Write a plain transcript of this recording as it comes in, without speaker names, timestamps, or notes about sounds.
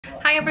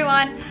Hi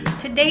everyone!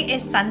 Today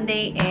is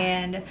Sunday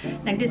and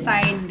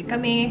nag-decide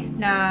kami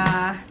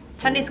na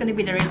Sunday is gonna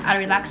be a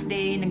relaxed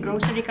day.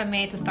 Nag-grocery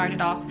kami to start it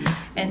off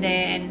and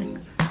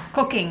then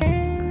cooking.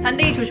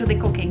 Sunday is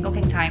usually cooking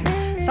time.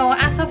 So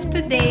as of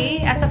today,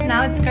 as of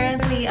now, it's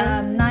currently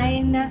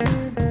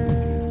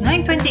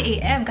 9:20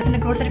 AM kasi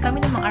nag-grocery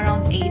kami ng mga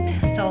around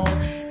 8. So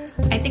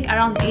I think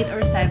around 8 or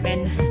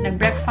 7.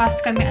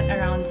 Nag-breakfast kami at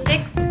around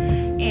 6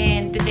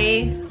 and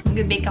today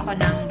mag-bake ako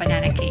ng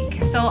banana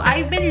cake. So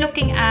I've been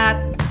looking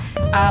at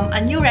a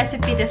new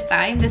recipe this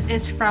time. This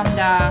is from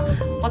the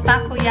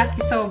Otaku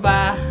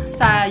Yakisoba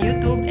sa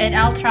YouTube and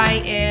I'll try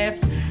if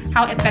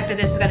how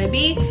effective this is gonna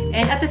be.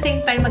 And at the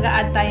same time,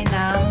 mag-a-add tayo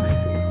ng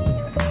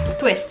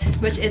twist,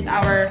 which is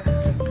our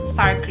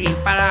sour cream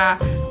para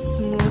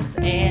smooth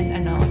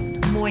and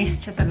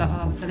moist siya sa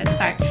loob. So let's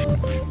start.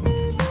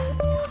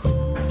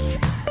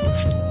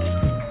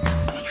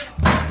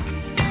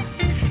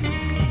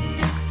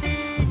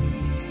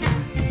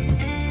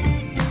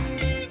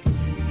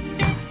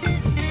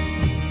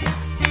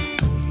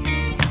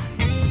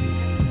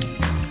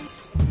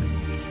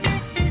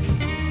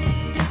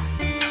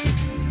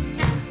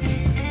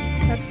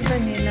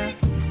 Vanilla.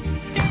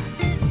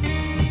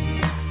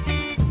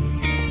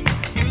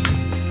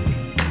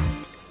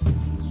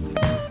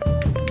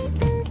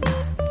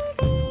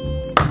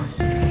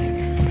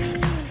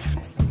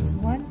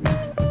 One.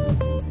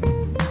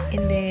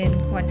 And then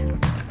 1/2.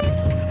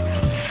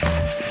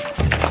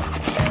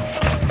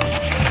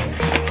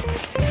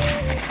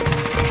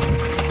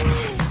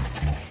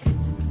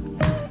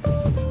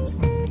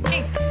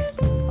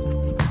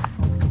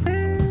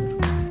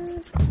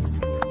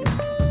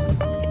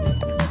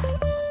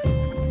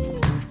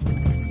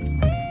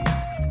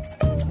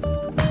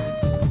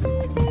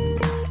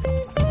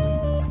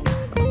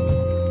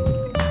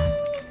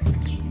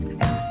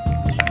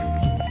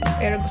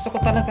 Pero gusto ko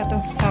talaga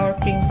itong sour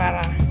cream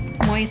para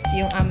moist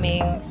yung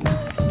aming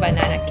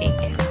banana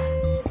cake.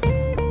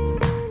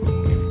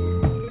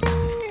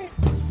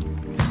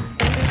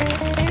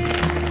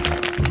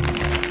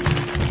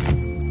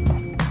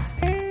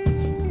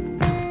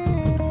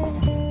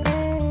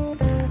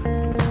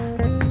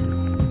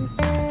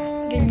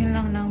 Ganyan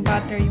lang ng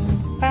butter yung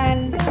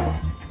pan.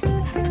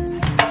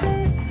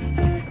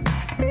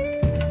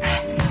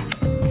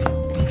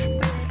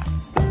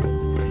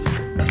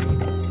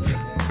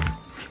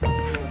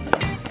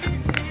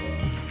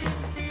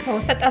 So,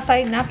 set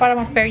aside na para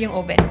ma-prepare yung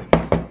oven.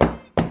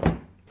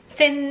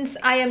 Since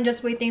I am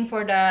just waiting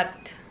for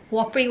that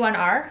free 1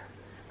 hour,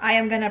 I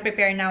am gonna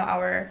prepare now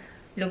our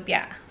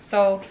lumpia.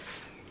 So,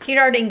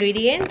 here are the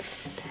ingredients.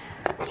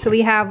 So,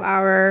 we have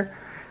our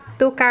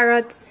 2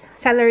 carrots,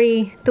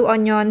 celery, 2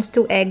 onions,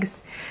 2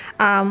 eggs.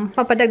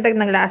 Papadagdag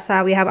ng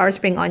lasa, we have our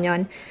spring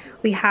onion.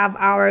 We have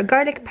our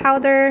garlic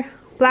powder,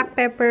 black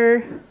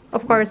pepper,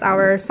 of course,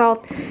 our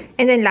salt,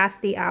 and then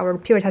lastly, our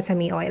pure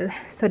sesame oil.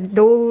 So,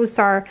 those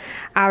are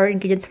our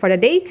ingredients for the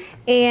day.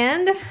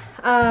 And,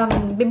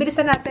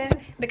 bibilisan natin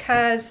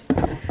because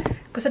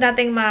gusto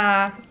nating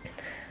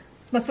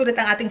masulit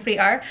ang ating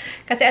free hour.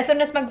 Kasi as soon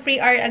as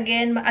mag-free hour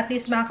again, at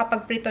least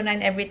makakapag-prito na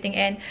and everything.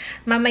 And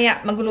mamaya,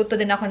 magluluto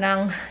din ako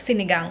ng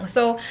sinigang.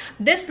 So,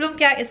 this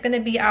lumpia is gonna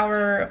be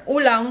our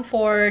ulam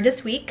for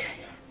this week.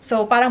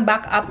 So, parang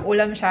backup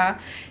ulam siya.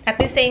 At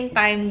the same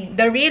time,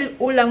 the real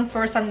ulam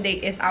for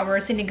Sunday is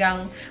our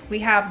sinigang.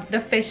 We have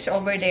the fish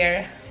over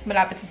there,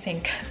 malapit sa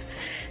sink.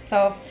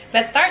 So,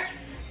 let's start.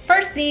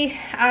 Firstly,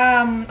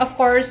 of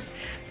course,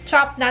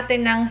 chop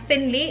natin ng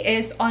thinly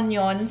is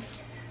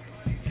onions.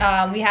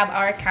 We have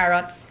our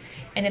carrots.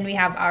 And then we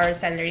have our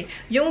celery.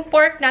 Yung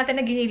pork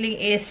natin na giniling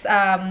is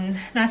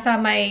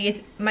nasa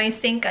may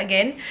sink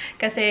again.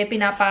 Kasi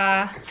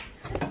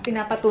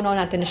pinapatunaw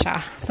natin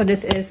siya. So,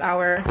 this is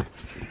our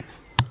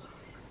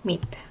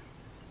meat.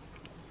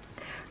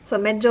 So,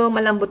 medyo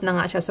malambot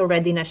na nga siya. So,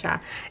 ready na siya.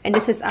 And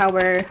this is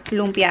our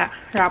lumpia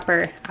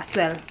wrapper as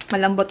well.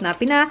 Malambot na.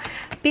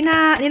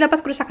 Nilabas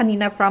ko siya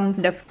kanina from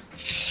the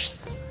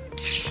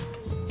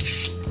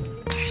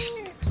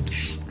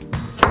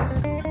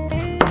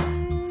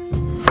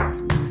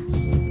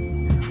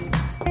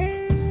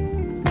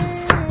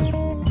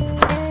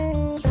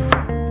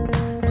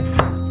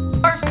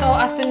So,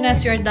 as soon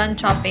as you're done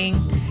chopping,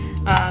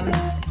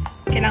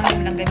 kailangan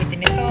mo lang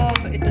gamitin ito.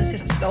 So, this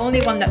is the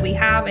only one that we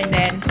have. And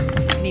then,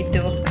 you need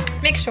to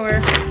make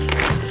sure.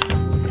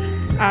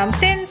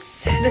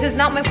 Since this is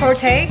not my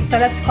forte, so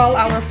let's call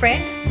our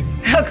friend.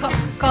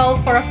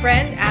 Call for a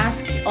friend.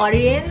 Ask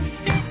audience.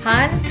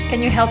 Han,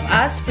 can you help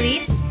us,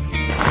 please?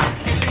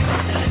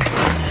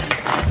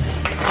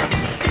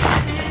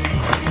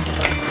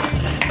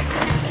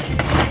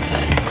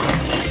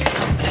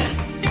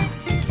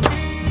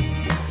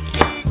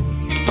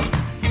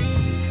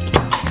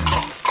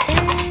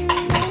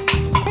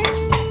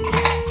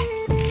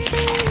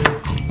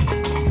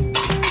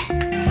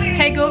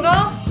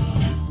 Google,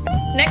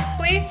 next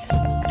please.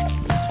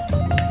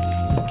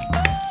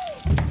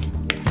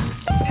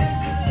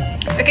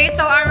 Okay, Okay,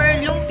 so our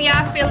lumpia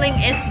filling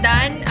is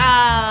done.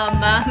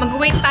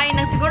 Mag-wait tayo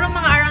ng siguro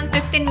mga around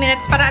 15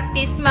 minutes para at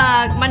least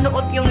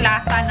manuot yung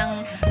lasa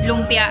ng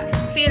lumpia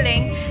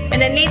filling. And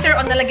then later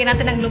on, nalagyan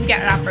natin ng lumpia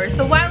wrapper.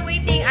 So while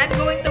waiting, I'm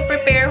going to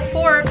prepare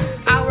for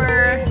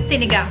our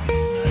sinigang.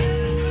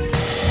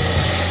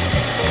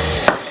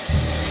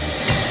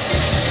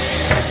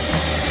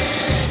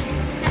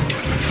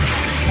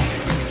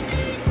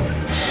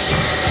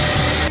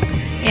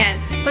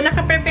 So,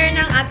 naka-prepare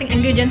ng ating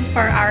ingredients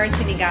for our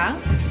sinigang.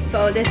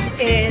 So, this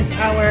is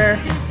our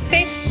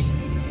fish,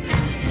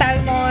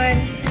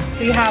 salmon,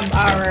 we have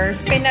our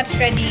spinach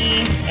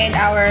ready, and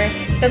our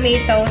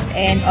tomatoes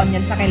and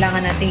onions na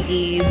kailangan natin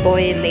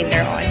i-boil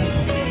later on.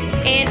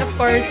 And, of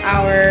course,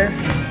 our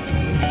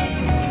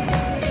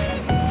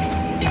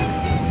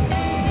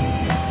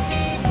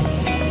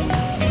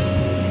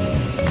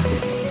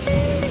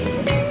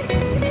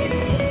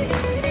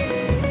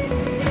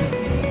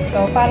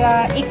So,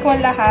 para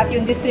equal lahat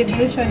yung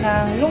distribution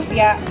ng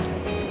lumpia,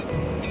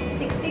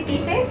 60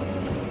 pieces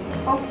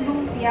of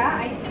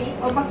lumpia, I think.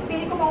 O,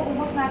 pili ko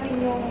mauubos natin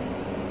yung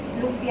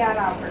lumpia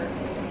wrapper.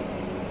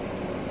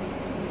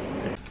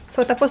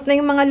 So, tapos na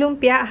yung mga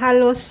lumpia.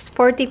 Halos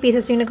 40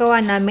 pieces yung nagawa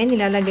namin.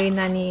 Nilalagay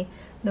na ni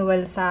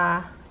Noel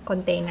sa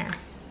container.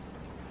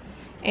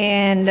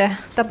 And,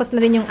 tapos na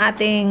rin yung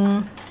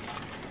ating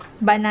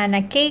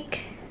banana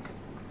cake.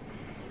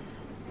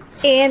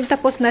 And,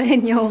 tapos na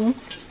rin yung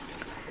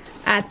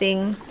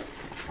ating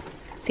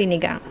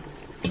sinigang.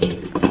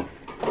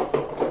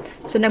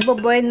 So,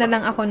 nagbo-boil na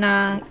lang ako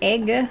ng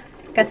egg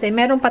kasi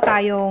meron pa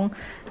tayong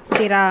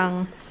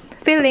tirang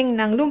filling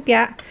ng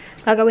lumpia.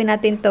 Gagawin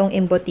natin tong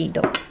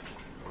embotido.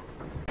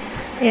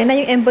 Ayan na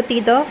yung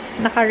embotido.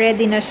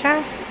 Naka-ready na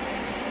siya.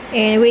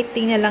 And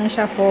waiting na lang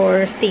siya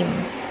for steam.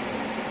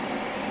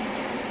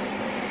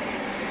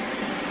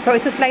 So,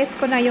 isa-slice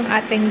ko na yung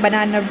ating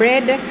banana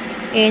bread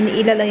and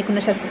ilalagay ko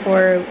na siya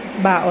for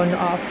baon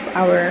of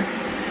our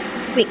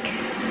week,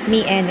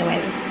 me and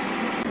Noel.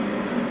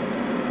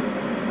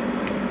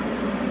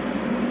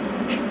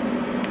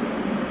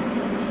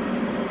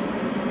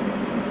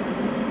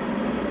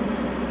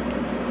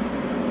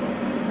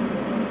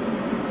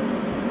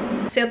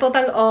 So,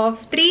 total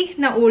of 3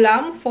 na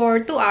ulam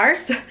for 2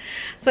 hours.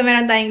 So,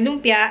 meron tayong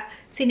lumpia,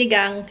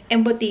 sinigang,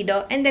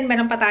 embotido, and then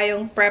meron pa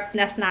tayong prep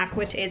na snack,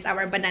 which is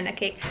our banana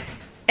cake.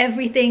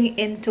 Everything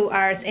in 2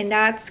 hours. And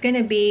that's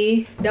gonna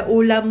be the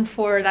ulam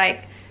for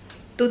like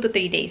 2 to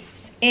 3 days.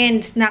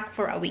 And snack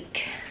for a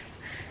week.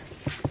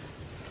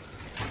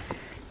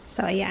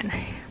 So, ayan.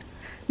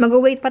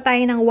 Mag-wait pa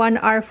tayo ng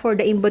 1 hour for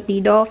the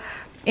embotido.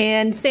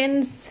 And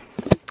since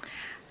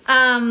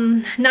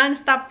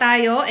non-stop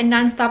tayo, and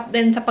non-stop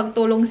din sa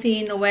pagtulong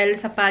si Noel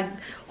sa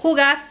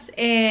paghugas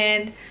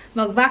and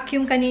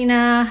mag-vacuum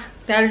kanina,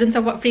 dahil dun sa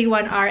free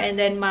 1 hour, and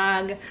then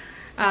mag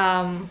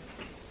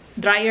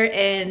dryer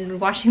and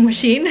washing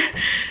machine.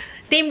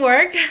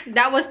 Teamwork.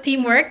 That was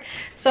teamwork.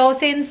 So,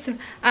 since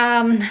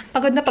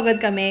pagod na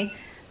pagod kami,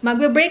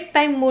 magbe-break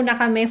time muna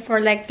kami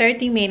for like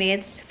 30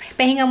 minutes.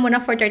 Pahinga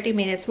muna for 30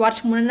 minutes.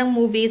 Watch muna ng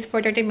movies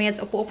for 30 minutes.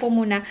 Upo-upo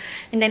muna.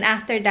 And then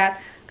after that,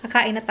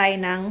 kakain na tayo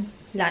ng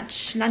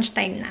lunch. Lunch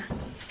time na.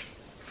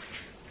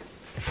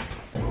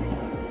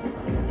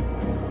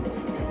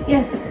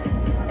 Yes.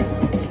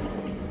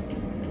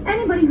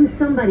 Anybody who's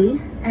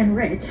somebody and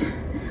rich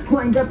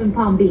winds up in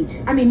Palm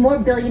Beach. I mean,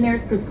 more billionaires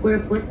per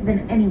square foot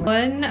than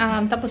anyone.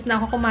 Tapos na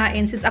ako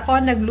kumain. Since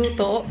ako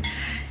nagluto,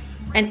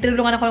 and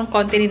tinulungan ako ng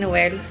konti ni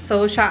Noel,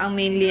 so siya ang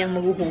mainly ang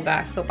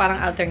maghuhugas. So,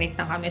 parang alternate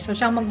na kami. So,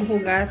 siya ang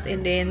maghuhugas,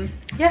 and then,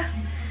 yeah.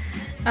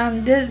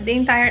 The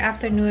entire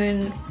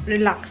afternoon,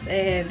 relax,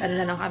 and ano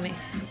na lang kami,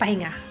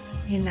 pahinga.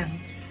 Yun lang.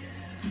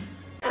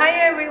 Hi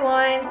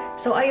everyone!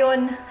 So,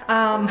 ayun,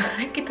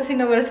 kita si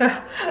Noel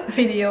sa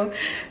video.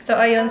 So,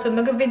 ayun, so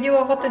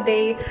mag-video ako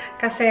today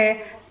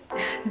kasi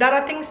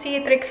darating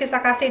si Trixie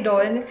saka si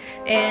Don,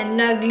 and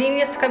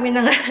naglinis kami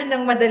ng,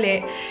 ng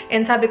madali.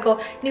 And sabi ko,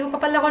 hindi pa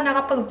pala ako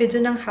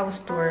nakapag-video ng house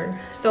tour.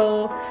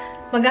 So,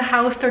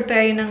 mag-house tour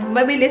tayo ng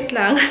mabilis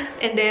lang.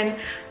 And then,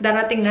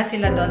 darating na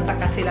sila Don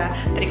saka sila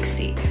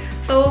Trixie.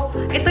 So,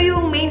 ito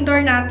yung main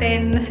door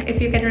natin, if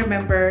you can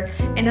remember.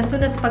 And as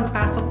soon as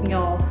pagpasok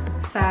nyo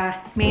sa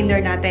main door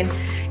natin,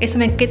 is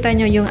makikita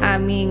nyo yung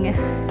aming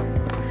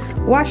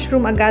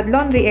washroom agad,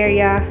 laundry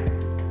area.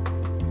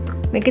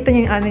 Makikita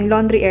nyo yung aming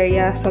laundry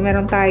area. So,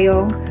 meron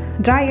tayong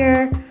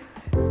dryer,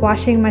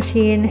 washing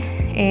machine,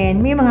 and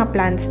may mga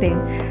plants din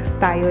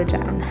tayo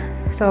dyan.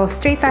 So,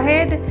 straight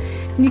ahead,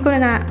 hindi ko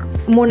na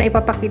muna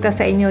ipapakita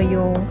sa inyo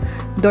yung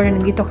door na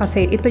nandito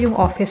kasi ito yung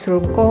office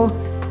room ko.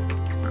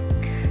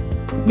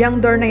 Yung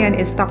door na yan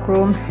is stock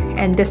room,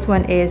 and this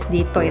one is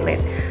the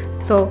toilet.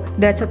 So,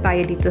 diretso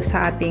tayo dito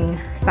sa ating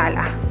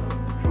sala.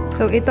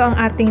 So, ito ang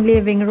ating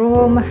living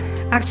room.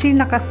 Actually,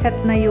 nakaset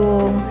na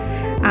yung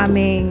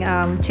aming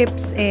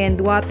chips and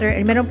water,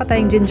 and meron pa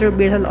tayong ginger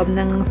beer sa loob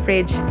ng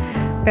fridge,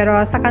 pero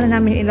saka na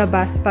namin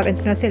ilabas pag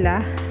ito na sila.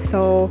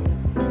 So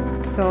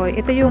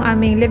ito yung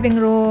aming living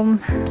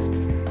room.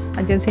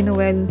 Andyan si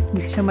Noel,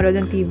 busy siya manood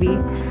ng TV.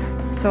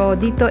 So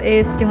dito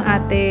is yung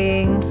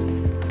ating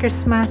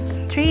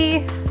Christmas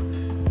tree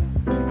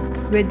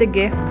with the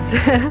gifts.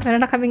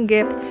 Meron na kaming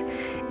gifts.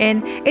 And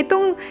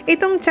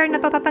itong chair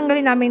na to,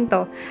 tatanggalin namin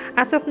to.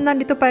 As of now,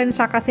 dito pa rin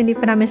siya kasi hindi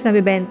pa namin siya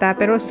nabibenta.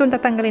 Pero soon,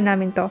 tatanggalin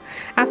namin to.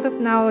 As of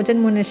now, dyan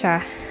muna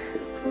siya.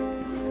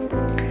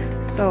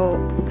 So,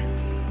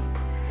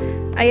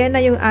 ayan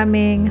na yung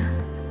aming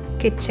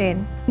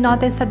kitchen.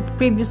 Notice sa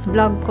previous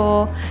vlog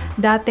ko,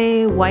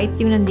 dati white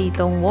yung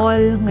nanditong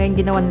wall. Ngayon,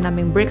 ginawa na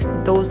namin bricks.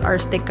 Those are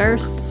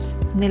stickers.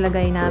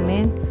 Nilagay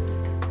namin.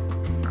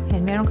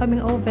 And meron kaming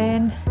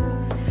oven.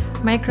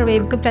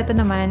 Microwave. Kompleto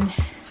naman.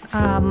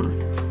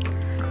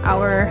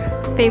 Our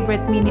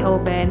favorite mini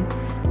oven.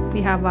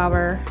 We have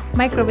our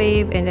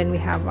microwave and then we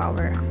have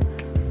our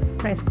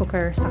rice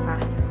cooker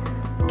saka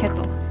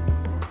kettle.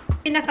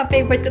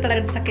 Pinaka-favorite ko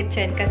talaga sa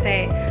kitchen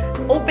kasi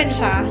open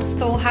siya.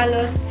 So,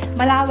 halos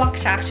malawak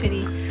siya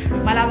actually.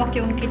 Malawak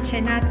yung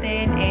kitchen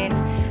natin and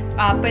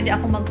pwede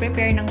ako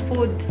mag-prepare ng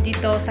foods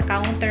dito sa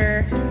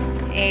counter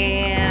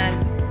and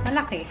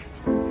malaki.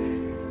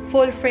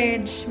 Full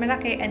fridge,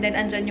 malaki. And then,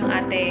 andyan yung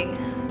ating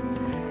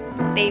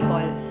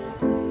table.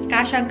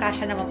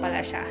 Kasyang-kasya naman pala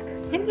siya.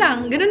 Yun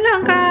lang. Ganun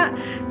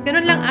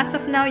lang as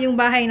of now yung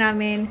bahay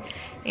namin.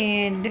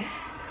 And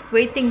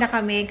waiting na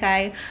kami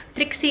kay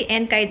Trixie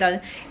and kay Don.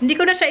 Hindi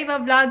ko na siya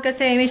i-vlog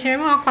kasi may share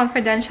mga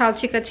confidential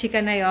chika-chika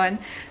na yon.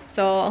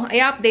 So,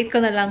 i-update ko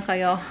na lang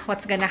kayo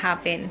what's gonna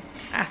happen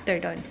after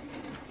Don.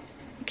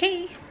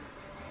 Okay.